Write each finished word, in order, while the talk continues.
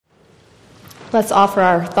Let's offer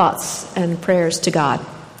our thoughts and prayers to God.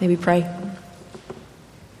 May we pray.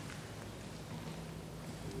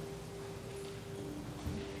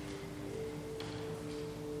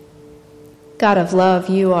 God of love,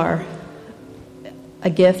 you are a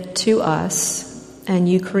gift to us, and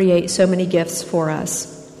you create so many gifts for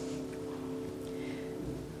us.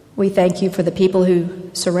 We thank you for the people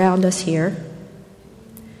who surround us here.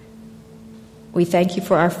 We thank you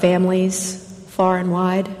for our families far and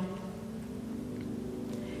wide.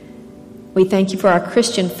 We thank you for our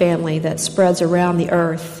Christian family that spreads around the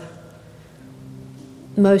earth,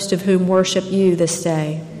 most of whom worship you this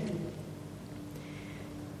day.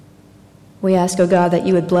 We ask, O God, that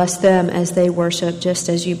you would bless them as they worship, just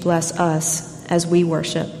as you bless us as we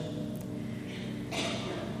worship.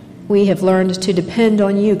 We have learned to depend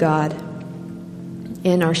on you, God,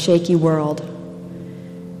 in our shaky world.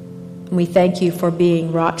 And we thank you for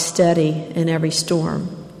being rock steady in every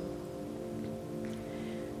storm.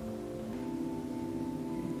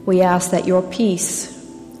 We ask that your peace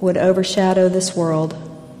would overshadow this world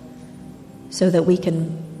so that we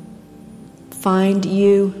can find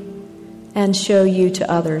you and show you to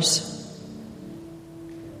others.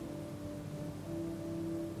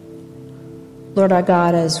 Lord our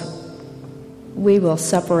God, as we will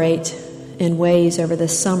separate in ways over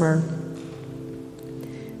this summer,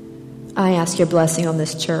 I ask your blessing on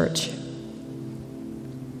this church.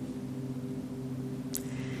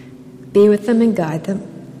 Be with them and guide them.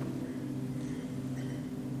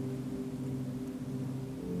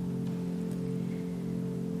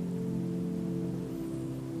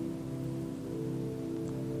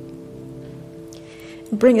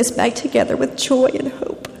 Bring us back together with joy and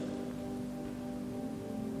hope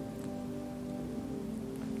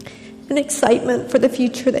and excitement for the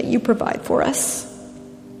future that you provide for us.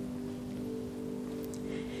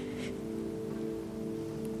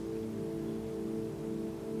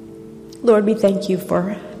 Lord, we thank you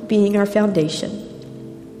for being our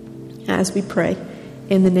foundation as we pray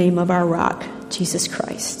in the name of our rock, Jesus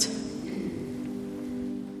Christ.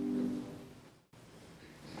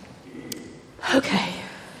 Okay.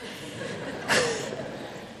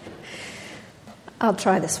 I'll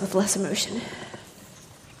try this with less emotion.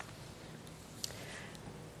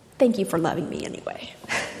 Thank you for loving me anyway.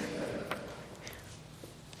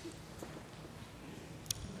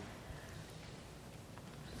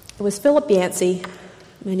 It was Philip Yancey,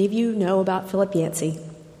 many of you know about Philip Yancey,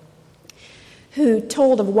 who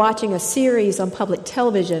told of watching a series on public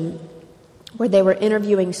television where they were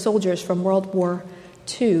interviewing soldiers from World War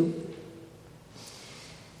II.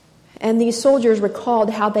 And these soldiers recalled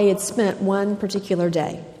how they had spent one particular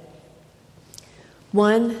day.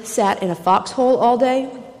 One sat in a foxhole all day.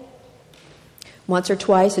 Once or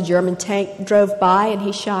twice a German tank drove by and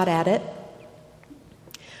he shot at it.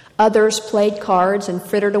 Others played cards and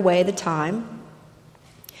frittered away the time.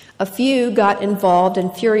 A few got involved in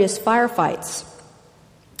furious firefights.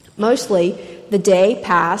 Mostly, the day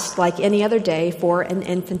passed like any other day for an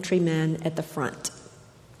infantryman at the front.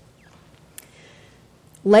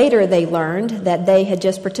 Later, they learned that they had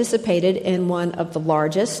just participated in one of the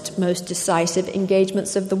largest, most decisive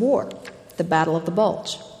engagements of the war, the Battle of the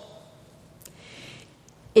Bulge.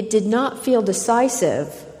 It did not feel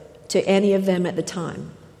decisive to any of them at the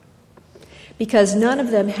time, because none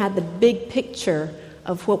of them had the big picture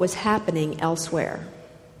of what was happening elsewhere.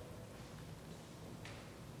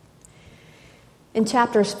 In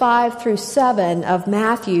chapters 5 through 7 of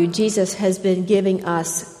Matthew, Jesus has been giving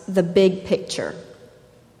us the big picture.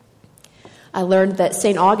 I learned that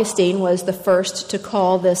St. Augustine was the first to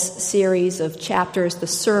call this series of chapters the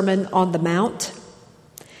Sermon on the Mount.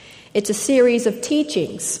 It's a series of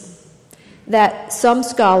teachings that some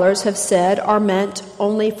scholars have said are meant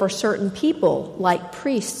only for certain people, like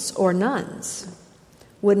priests or nuns.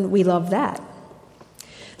 Wouldn't we love that?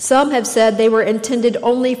 Some have said they were intended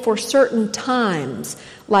only for certain times,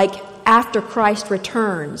 like after Christ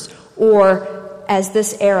returns, or as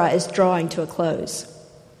this era is drawing to a close.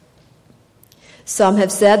 Some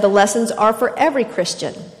have said the lessons are for every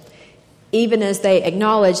Christian, even as they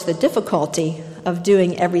acknowledge the difficulty of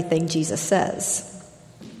doing everything Jesus says.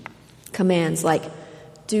 Commands like,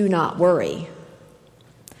 do not worry.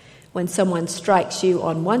 When someone strikes you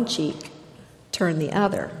on one cheek, turn the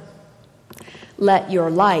other. Let your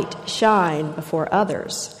light shine before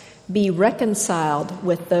others. Be reconciled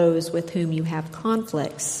with those with whom you have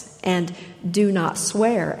conflicts, and do not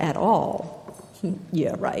swear at all.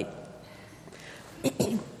 Yeah, right.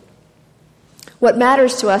 What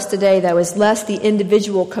matters to us today, though, is less the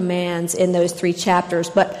individual commands in those 3 chapters,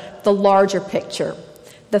 but the larger picture,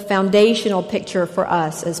 the foundational picture for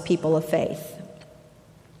us as people of faith.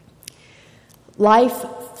 Life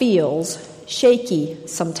feels shaky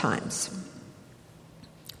sometimes.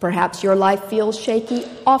 Perhaps your life feels shaky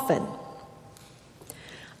often.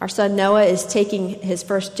 Our son Noah is taking his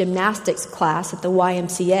first gymnastics class at the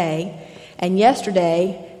YMCA, and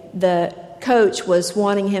yesterday the coach was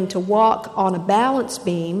wanting him to walk on a balance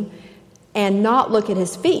beam and not look at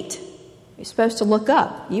his feet. You're supposed to look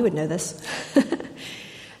up. You would know this.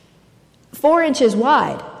 4 inches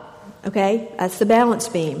wide, okay? That's the balance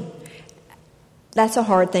beam. That's a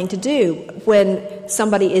hard thing to do when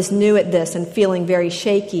somebody is new at this and feeling very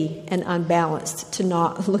shaky and unbalanced, to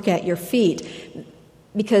not look at your feet,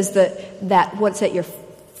 because that what's at your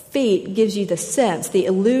feet gives you the sense, the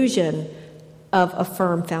illusion of a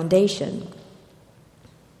firm foundation.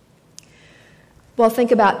 Well,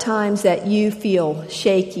 think about times that you feel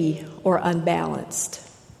shaky or unbalanced.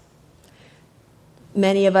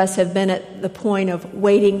 Many of us have been at the point of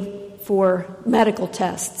waiting for medical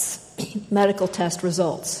tests. Medical test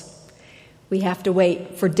results. We have to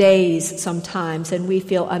wait for days sometimes, and we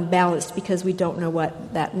feel unbalanced because we don't know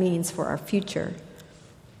what that means for our future.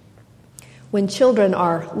 When children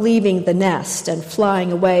are leaving the nest and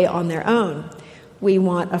flying away on their own, we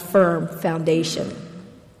want a firm foundation.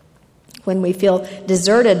 When we feel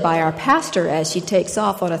deserted by our pastor as she takes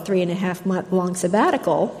off on a 3.5-month-long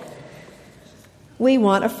sabbatical, we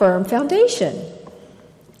want a firm foundation.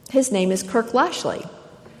 His name is Kirk Lashley.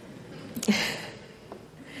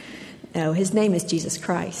 No, his name is Jesus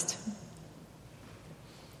Christ.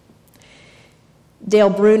 Dale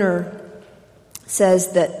Bruner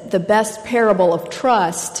says that the best parable of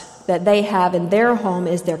trust that they have in their home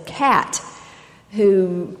is their cat,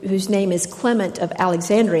 whose name is Clement of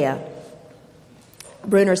Alexandria.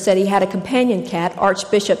 Bruner said he had a companion cat,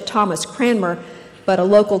 Archbishop Thomas Cranmer, but a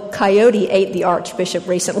local coyote ate the Archbishop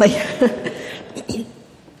recently.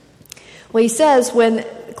 Well, he says when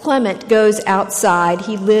Clement goes outside,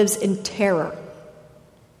 he lives in terror.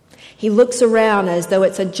 He looks around as though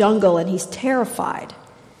it's a jungle and he's terrified.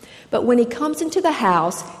 But when he comes into the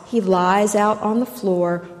house, he lies out on the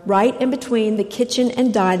floor right in between the kitchen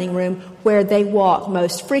and dining room where they walk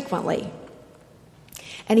most frequently.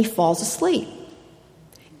 And he falls asleep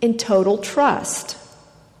in total trust.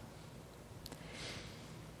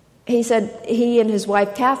 He said he and his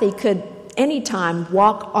wife Kathy could anytime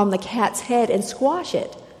walk on the cat's head and squash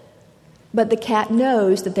it. But the cat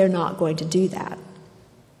knows that they're not going to do that.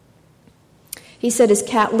 He said his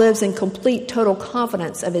cat lives in complete, total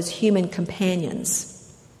confidence of his human companions,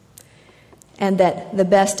 and that the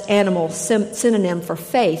best animal synonym for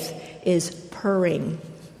faith is purring.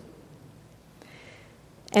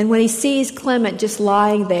 And when he sees Clement just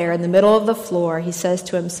lying there in the middle of the floor, he says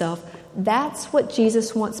to himself, that's what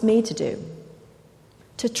Jesus wants me to do,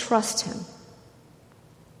 to trust him.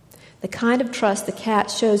 The kind of trust the cat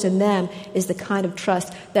shows in them is the kind of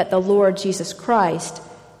trust that the Lord Jesus Christ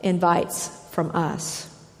invites from us.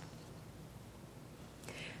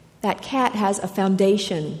 That cat has a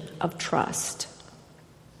foundation of trust.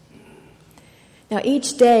 Now,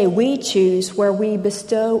 each day we choose where we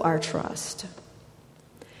bestow our trust.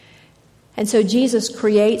 And so Jesus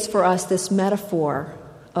creates for us this metaphor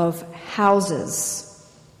of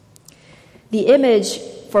houses. The image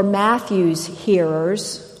for Matthew's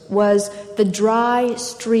hearers was the dry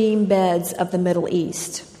stream beds of the Middle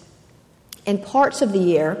East. In parts of the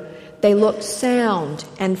year, they looked sound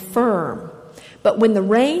and firm. But when the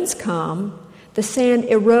rains come, the sand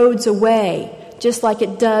erodes away, just like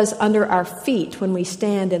it does under our feet when we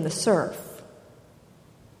stand in the surf.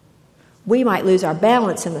 We might lose our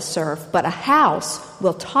balance in the surf, but a house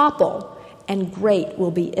will topple, and great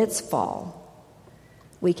will be its fall.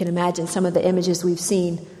 We can imagine some of the images we've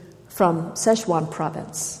seen from Sichuan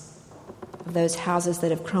province, of those houses that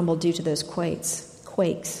have crumbled due to those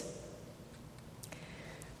quakes.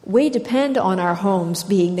 We depend on our homes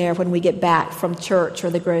being there when we get back from church or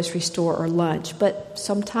the grocery store or lunch, but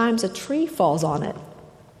sometimes a tree falls on it.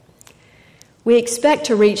 We expect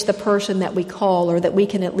to reach the person that we call or that we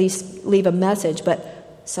can at least leave a message,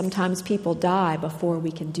 but sometimes people die before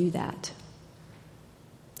we can do that.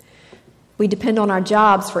 We depend on our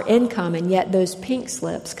jobs for income, and yet those pink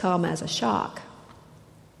slips come as a shock.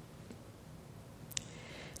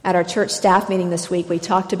 At our church staff meeting this week, we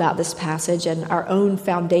talked about this passage and our own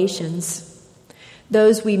foundations.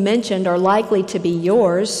 Those we mentioned are likely to be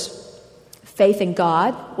yours. Faith in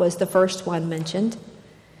God was the first one mentioned.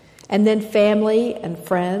 And then family and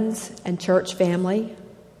friends and church family.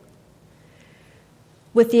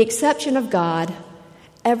 With the exception of God,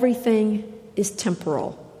 everything is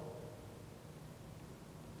temporal.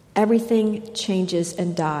 Everything changes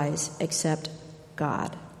and dies except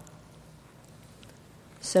God.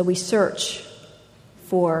 So we search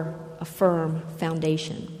for a firm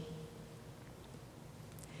foundation.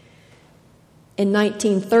 In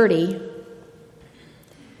 1930,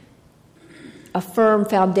 a firm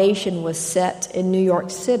foundation was set in New York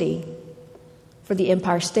City for the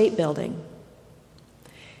Empire State Building.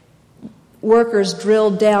 Workers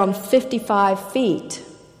drilled down 55 feet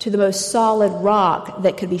to the most solid rock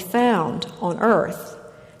that could be found on Earth,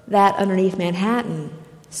 that underneath Manhattan,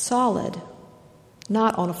 solid,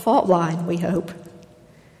 not on a fault line, we hope.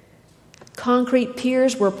 Concrete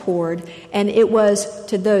piers were poured, and it was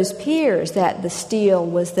to those piers that the steel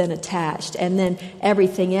was then attached, and then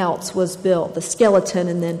everything else was built, the skeleton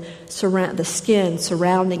and then the skin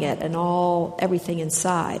surrounding it and everything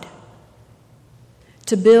inside.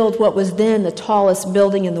 To build what was then the tallest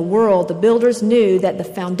building in the world, the builders knew that the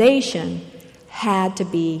foundation had to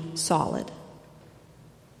be solid.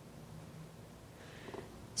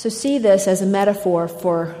 So see this as a metaphor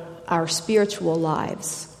for our spiritual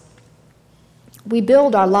lives. We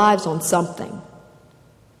build our lives on something.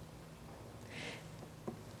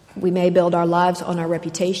 We may build our lives on our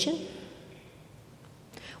reputation.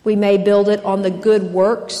 We may build it on the good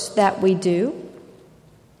works that we do.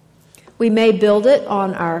 We may build it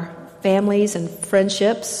on our families and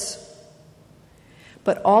friendships.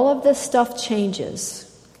 But all of this stuff changes.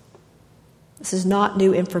 This is not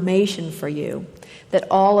new information for you, that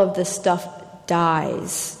all of this stuff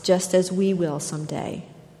dies, just as we will someday.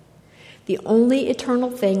 The only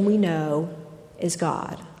eternal thing we know is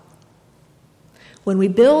God. When we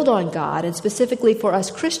build on God, and specifically for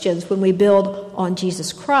us Christians, when we build on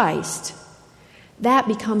Jesus Christ, that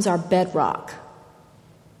becomes our bedrock.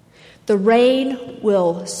 The rain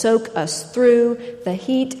will soak us through, the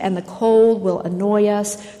heat and the cold will annoy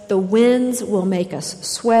us, the winds will make us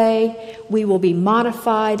sway, we will be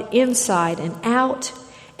modified inside and out,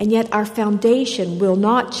 and yet our foundation will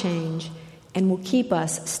not change and will keep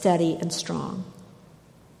us steady and strong.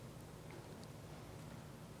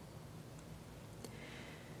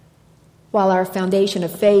 While our foundation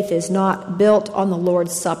of faith is not built on the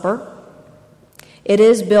Lord's Supper, it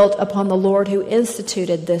is built upon the Lord who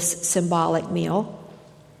instituted this symbolic meal.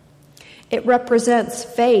 It represents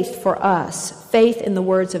faith for us, faith in the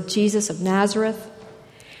words of Jesus of Nazareth,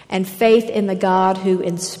 and faith in the God who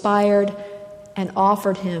inspired and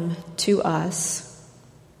offered him to us.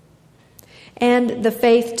 And the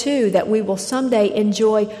faith, too, that we will someday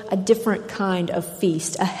enjoy a different kind of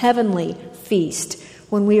feast, a heavenly feast,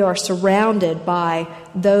 when we are surrounded by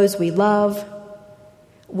those we love,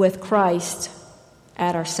 with Christ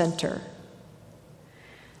at our center.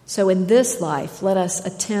 So in this life, let us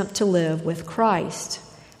attempt to live with Christ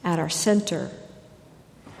at our center,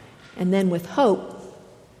 and then with hope,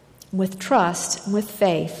 with trust, and with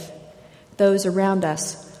faith, those around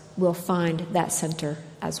us will find that center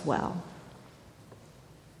as well.